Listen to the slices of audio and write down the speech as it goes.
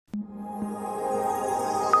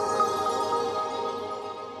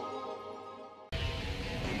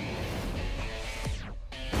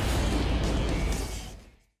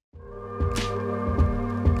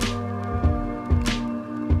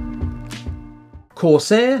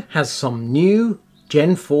Corsair has some new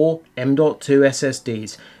Gen 4 M.2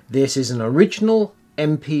 SSDs. This is an original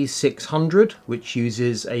MP600 which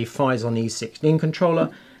uses a Phison E16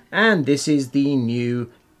 controller, and this is the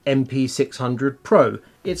new MP600 Pro.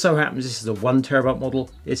 It so happens this is a 1TB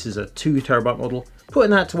model, this is a 2TB model.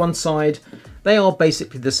 Putting that to one side, they are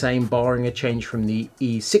basically the same barring a change from the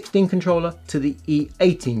E16 controller to the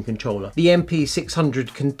E18 controller. The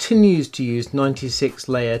MP600 continues to use 96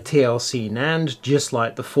 layer TLC NAND just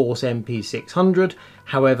like the Force MP600,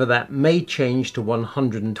 however that may change to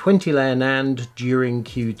 120 layer NAND during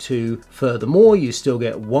Q2. Furthermore, you still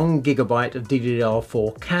get 1GB of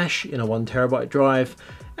DDR4 cache in a 1TB drive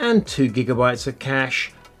and 2GB of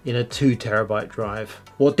cache in a 2TB drive.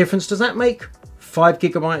 What difference does that make?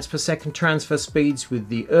 5GB per second transfer speeds with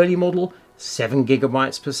the early model,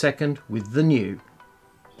 7GB per second with the new.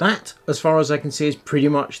 That, as far as I can see, is pretty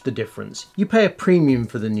much the difference. You pay a premium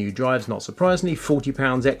for the new drives, not surprisingly,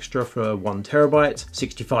 £40 extra for a 1TB,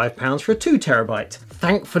 £65 for a 2TB.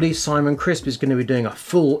 Thankfully, Simon Crisp is going to be doing a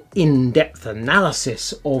full in-depth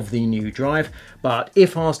analysis of the new drive, but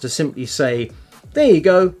if asked to simply say, there you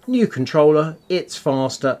go, new controller, it's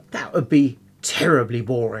faster, that would be terribly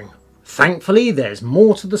boring. Thankfully, there's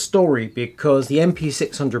more to the story because the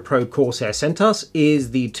MP600 Pro Corsair sent us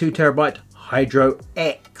is the 2TB Hydro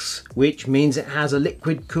X, which means it has a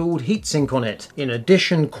liquid-cooled heatsink on it. In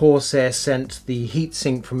addition, Corsair sent the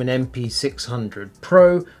heatsink from an MP600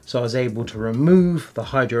 Pro, so I was able to remove the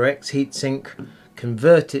Hydro X heatsink,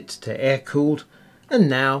 convert it to air-cooled, and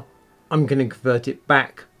now I'm going to convert it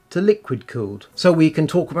back to liquid cooled, so we can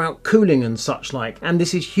talk about cooling and such like. And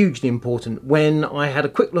this is hugely important. When I had a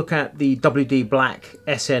quick look at the WD Black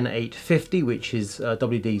SN850, which is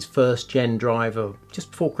WD's first gen drive,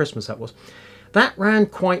 just before Christmas that ran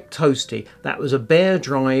quite toasty. That was a bare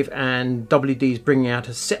drive, and WD's bringing out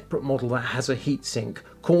a separate model that has a heatsink.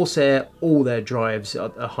 Corsair, all their drives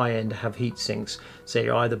at the high end have heat sinks, so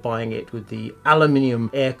you're either buying it with the aluminium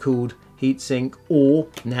air cooled heatsink or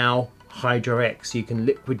now Hydro X, you can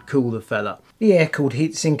liquid cool the fella. The air cooled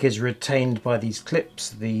heatsink is retained by these clips,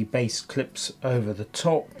 the base clips over the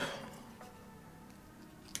top,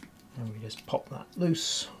 and we just pop that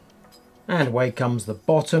loose, and away comes the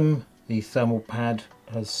bottom. The thermal pad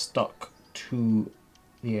has stuck to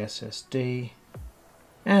the SSD,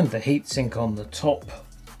 and the heatsink on the top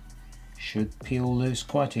should peel loose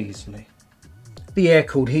quite easily. The air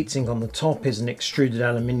cooled heatsink on the top is an extruded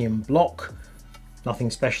aluminium block.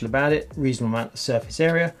 Nothing special about it, reasonable amount of surface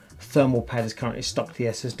area. Thermal pad is currently stuck to the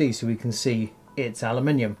SSD, so we can see it's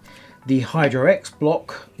aluminium. The Hydro X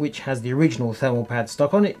block, which has the original thermal pad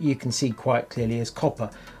stuck on it, you can see quite clearly is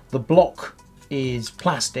copper. The block is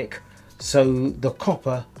plastic, so the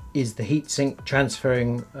copper is the heatsink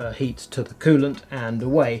transferring heat to the coolant and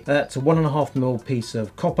away. That's a 1.5mm piece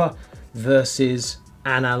of copper versus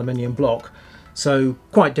an aluminium block, so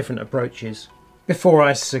quite different approaches. Before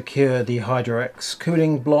I secure the Hydro X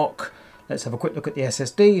cooling block, let's have a quick look at the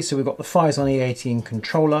SSD. So we've got the Phison E18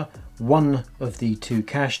 controller, one of the two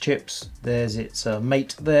cache chips, there's its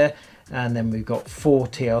mate there, and then we've got 4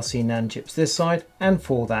 TLC NAND chips this side and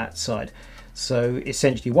 4 that side. So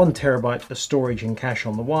essentially 1TB of storage and cache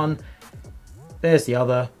on the one, there's the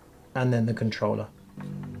other, and then the controller.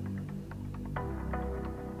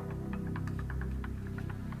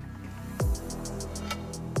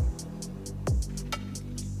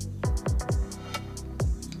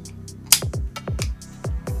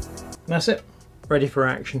 That's it, ready for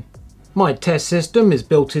action. My test system is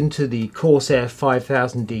built into the Corsair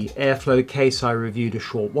 5000D airflow case I reviewed a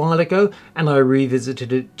short while ago, and I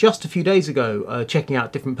revisited it just a few days ago, checking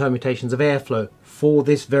out different permutations of airflow for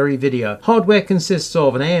this very video. Hardware consists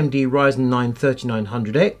of an AMD Ryzen 9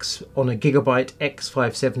 3900X on a Gigabyte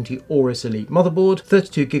X570 Aorus Elite motherboard,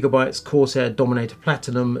 32GB Corsair Dominator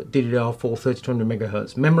Platinum DDR4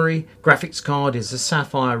 3200MHz memory. Graphics card is a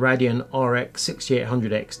Sapphire Radeon RX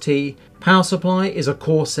 6800 XT. Power supply is a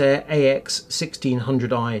Corsair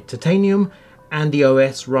AX1600i Titanium, and the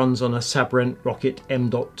OS runs on a Sabrent Rocket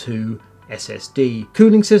M.2 SSD.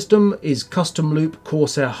 Cooling system is custom loop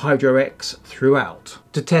Corsair Hydro X throughout.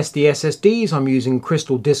 To test the SSDs, I'm using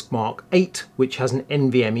Crystal Disk Mark 8, which has an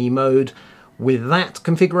NVMe mode. With that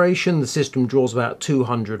configuration, the system draws about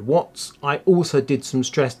 200 watts. I also did some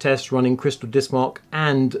stress tests running Crystal Disk Mark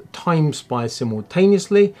and Time Spy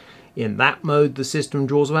simultaneously. In that mode, the system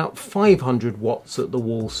draws about 500 watts at the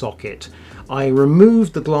wall socket. I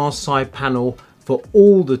removed the glass side panel for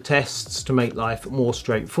all the tests to make life more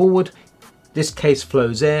straightforward. This case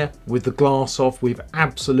flows air. With the glass off, we've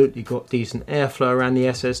absolutely got decent airflow around the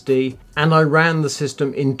SSD. And I ran the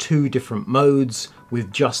system in two different modes.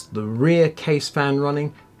 with just the rear case fan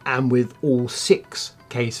running and with all 6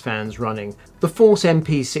 case fans running. The Force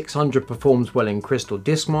MP600 performs well in crystal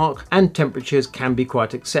disc mark and temperatures can be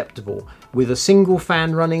quite acceptable, with a single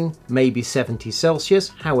fan running maybe 70 Celsius,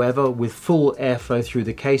 however with full airflow through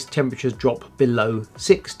the case temperatures drop below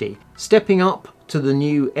 60. Stepping up to the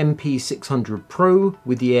new MP600 Pro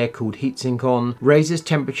with the air-cooled heatsink on raises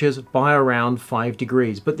temperatures by around 5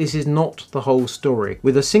 degrees, but this is not the whole story.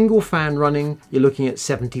 With a single fan running, you're looking at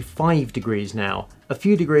 75 degrees now. A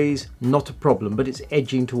few degrees, not a problem, but it's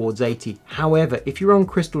edging towards 80. However, if you're on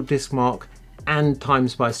crystal disc mark and time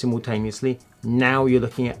spice simultaneously, now you're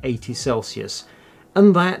looking at 80 Celsius.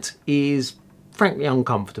 And that is frankly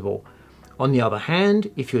uncomfortable. On the other hand,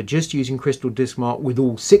 if you're just using crystal disc mark with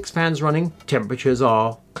all 6 fans running, temperatures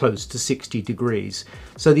are close to 60 degrees.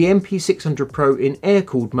 So the MP600 Pro in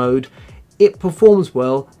air-cooled mode, it performs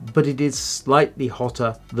well, but it is slightly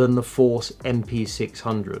hotter than the Force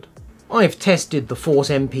MP600. I've tested the Force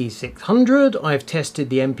MP600, I've tested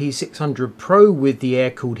the MP600 Pro with the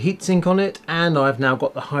air-cooled heatsink on it, and I've now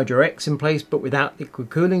got the Hydro X in place but without liquid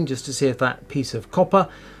cooling, just to see if that piece of copper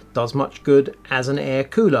does much good as an air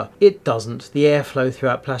cooler. It doesn't. The airflow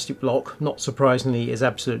throughout plastic block, not surprisingly, is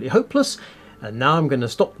absolutely hopeless. And now I'm going to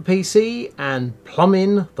stop the PC and plumb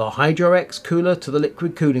in the Hydro X cooler to the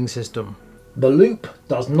liquid cooling system. The loop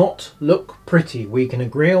does not look pretty, we can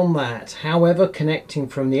agree on that. However, connecting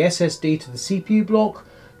from the SSD to the CPU block,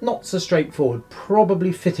 not so straightforward.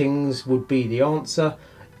 Probably fittings would be the answer.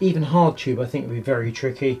 Even hard tube I think would be very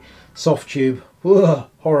tricky. Soft tube, ugh,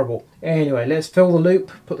 horrible. Anyway, let's fill the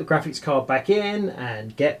loop, put the graphics card back in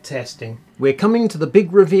and get testing. We're coming to the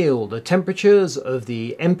big reveal, the temperatures of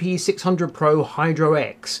the MP600 Pro Hydro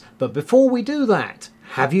X. But before we do that,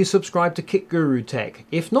 have you subscribed to Kit Guru Tech?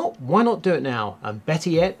 If not, why not do it now? And better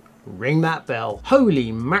yet, ring that bell.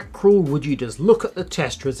 Holy mackerel, would you just look at the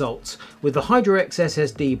test results. With the Hydro X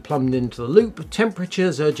SSD plumbed into the loop,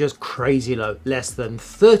 temperatures are just crazy low. Less than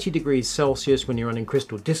 30 degrees Celsius when you're running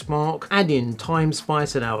crystal disc mark. Add in time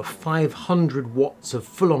spice at our 500 watts of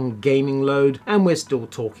full-on gaming load, and we're still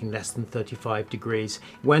talking less than 35 degrees.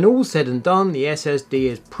 When all said and done, the SSD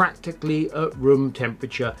is practically at room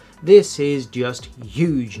temperature. This is just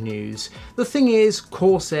huge news. The thing is,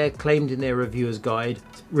 Corsair claimed in their reviewer's guide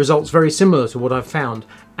results very similar to what I've found,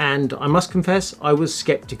 and I must confess I was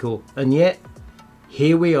skeptical, and yet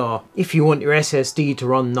here we are. If you want your SSD to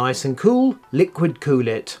run nice and cool, liquid cool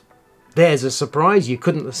it. There's a surprise, you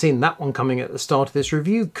couldn't have seen that one coming at the start of this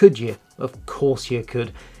review, could you? Of course you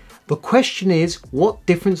could. The question is, what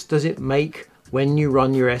difference does it make when you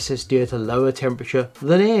run your SSD at a lower temperature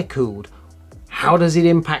than air cooled? How does it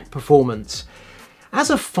impact performance? As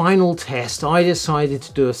a final test, I decided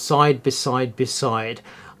to do a side-by-side.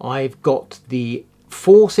 I've got the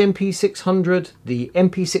Force MP600, the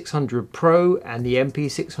MP600 Pro and the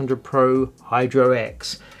MP600 Pro Hydro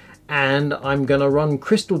X. And I'm going to run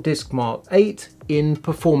Crystal Disc Mark 8 in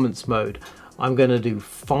performance mode. I'm going to do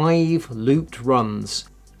 5 looped runs.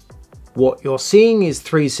 What you're seeing is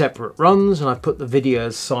 3 separate runs, and I've put the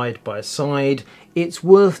videos side by side. It's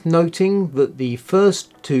worth noting that the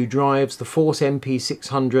first 2 drives, the Force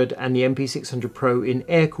MP600 and the MP600 Pro in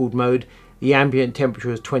air-cooled mode, the ambient temperature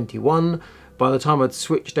was 21. By the time I'd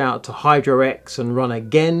switched out to Hydro X and run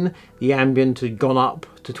again, the ambient had gone up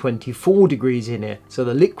to 24 degrees in here. So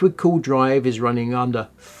the liquid cooled drive is running under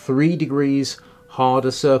 3 degrees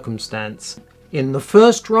harder circumstance. In the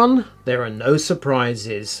first run, there are no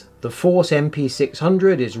surprises. The Force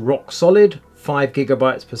MP600 is rock solid, 5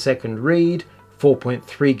 GB per second read, 4.3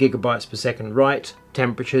 GB per second write,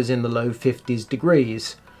 temperatures in the low 50s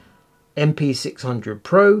degrees. MP600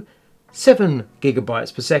 Pro, 7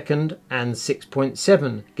 GB per second and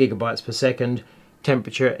 6.7 GB per second,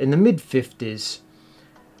 temperature in the mid 50s.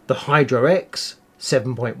 The Hydro X,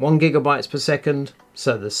 7.1 GB per second,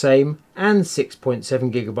 so the same, and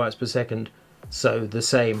 6.7 GB per second, so the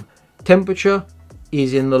same. Temperature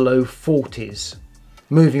is in the low 40s.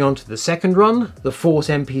 Moving on to the second run, the Force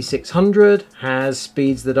MP600 has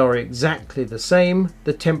speeds that are exactly the same.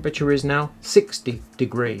 The temperature is now 60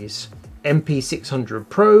 degrees. MP600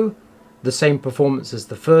 Pro, the same performance as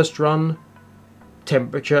the first run.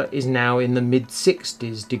 Temperature is now in the mid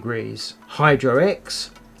 60s degrees. Hydro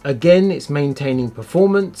X, again it's maintaining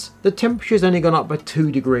performance. The temperature's only gone up by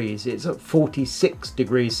 2 degrees. It's at 46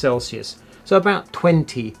 degrees Celsius, so about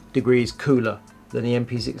 20 degrees cooler than the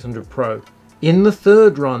MP600 Pro. In the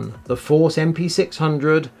third run, the Force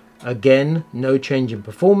MP600, again no change in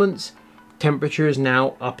performance. Temperature is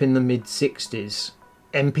now up in the mid 60s.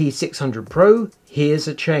 MP600 Pro, here's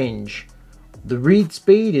a change. The read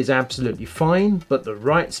speed is absolutely fine, but the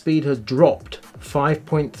write speed has dropped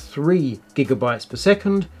 5.3 gigabytes per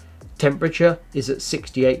second. Temperature is at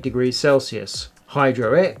 68 degrees Celsius.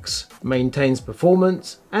 Hydro X maintains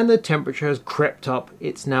performance and the temperature has crept up.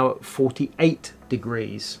 It's now at 48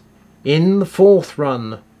 degrees. In the fourth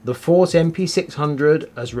run, the Force MP600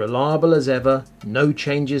 as reliable as ever, no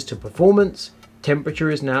changes to performance. Temperature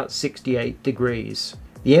is now at 68 degrees.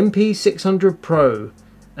 The MP600 Pro,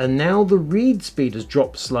 and now the read speed has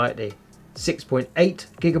dropped slightly. 6.8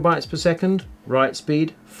 gigabytes per second, write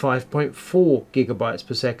speed 5.4 gigabytes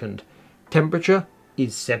per second. Temperature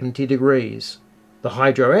is 70 degrees. The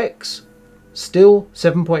Hydro X, still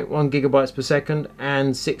 7.1 gigabytes per second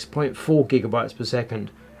and 6.4 gigabytes per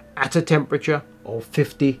second at a temperature of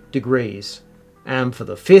 50 degrees. And for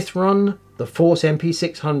the fifth run, the Force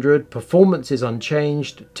MP600, performance is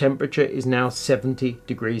unchanged, temperature is now 70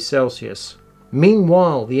 degrees Celsius.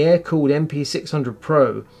 Meanwhile, the air-cooled MP600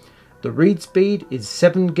 Pro, the read speed is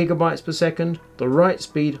 7 gigabytes per second, the write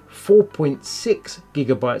speed 4.6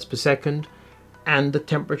 gigabytes per second, and the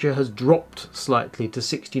temperature has dropped slightly to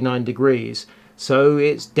 69 degrees, so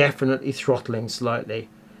it's definitely throttling slightly.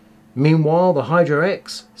 Meanwhile, the Hydro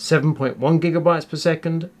X, 7.1 gigabytes per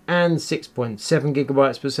second and 6.7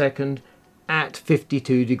 gigabytes per second at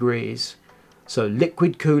 52 degrees. So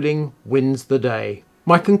liquid cooling wins the day.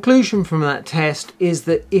 My conclusion from that test is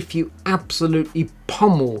that if you absolutely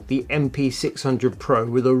pummel the MP600 Pro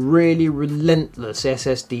with a really relentless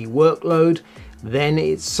SSD workload, then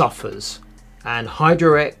it suffers. And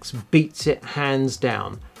Hydro X beats it hands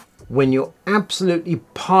down. When you're absolutely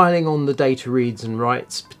piling on the data reads and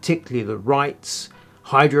writes, particularly the writes,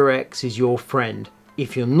 Hydro X is your friend.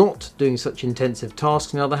 If you're not doing such intensive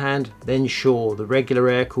tasks, on the other hand, then sure, the regular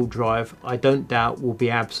air-cooled drive, I don't doubt, will be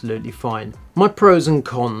absolutely fine. My pros and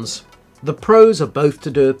cons. The pros are both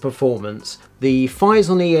to do with performance. The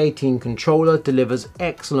Phison E18 controller delivers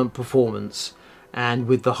excellent performance. And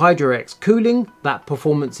with the Hydro X cooling, that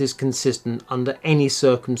performance is consistent under any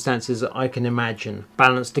circumstances that I can imagine.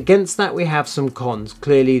 Balanced against that, we have some cons.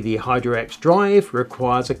 Clearly, the Hydro X drive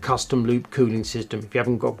requires a custom loop cooling system. If you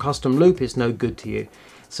haven't got custom loop, it's no good to you.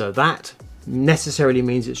 So that necessarily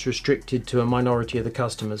means it's restricted to a minority of the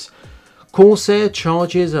customers. Corsair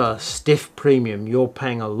charges a stiff premium. You're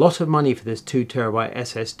paying a lot of money for this 2TB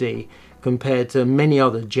SSD compared to many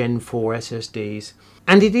other Gen 4 SSDs.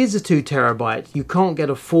 And it is a 2TB, you can't get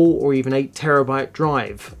a 4 or even 8TB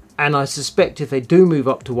drive. And I suspect if they do move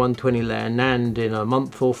up to 120 layer NAND in a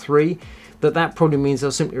month or 3, that probably means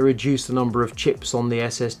they'll simply reduce the number of chips on the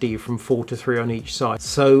SSD from 4 to 3 on each side.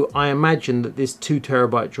 So I imagine that this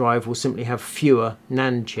 2TB drive will simply have fewer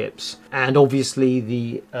NAND chips. And obviously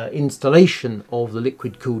the installation of the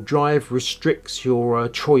liquid cooled drive restricts your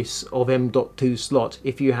choice of M.2 slot.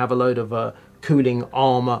 If you have a load of cooling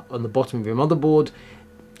armor on the bottom of your motherboard,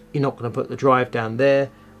 you're not going to put the drive down there.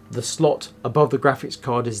 The slot above the graphics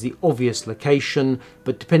card is the obvious location,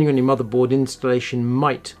 but depending on your motherboard, installation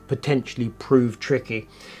might potentially prove tricky.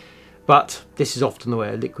 But this is often the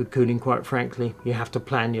way of liquid cooling, quite frankly. You have to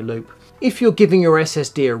plan your loop. If you're giving your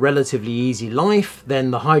SSD a relatively easy life,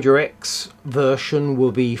 then the Hydro X version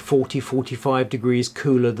will be 40-45 degrees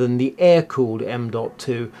cooler than the air-cooled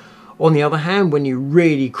M.2. On the other hand, when you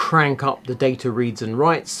really crank up the data reads and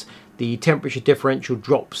writes, the temperature differential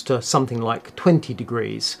drops to something like 20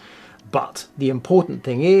 degrees. But the important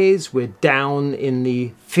thing is we're down in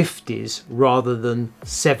the 50s rather than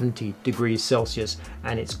 70 degrees Celsius.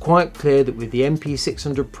 And it's quite clear that with the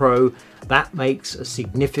MP600 Pro, that makes a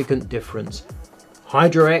significant difference.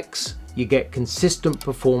 Hydro X, you get consistent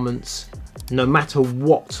performance no matter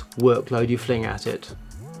what workload you fling at it.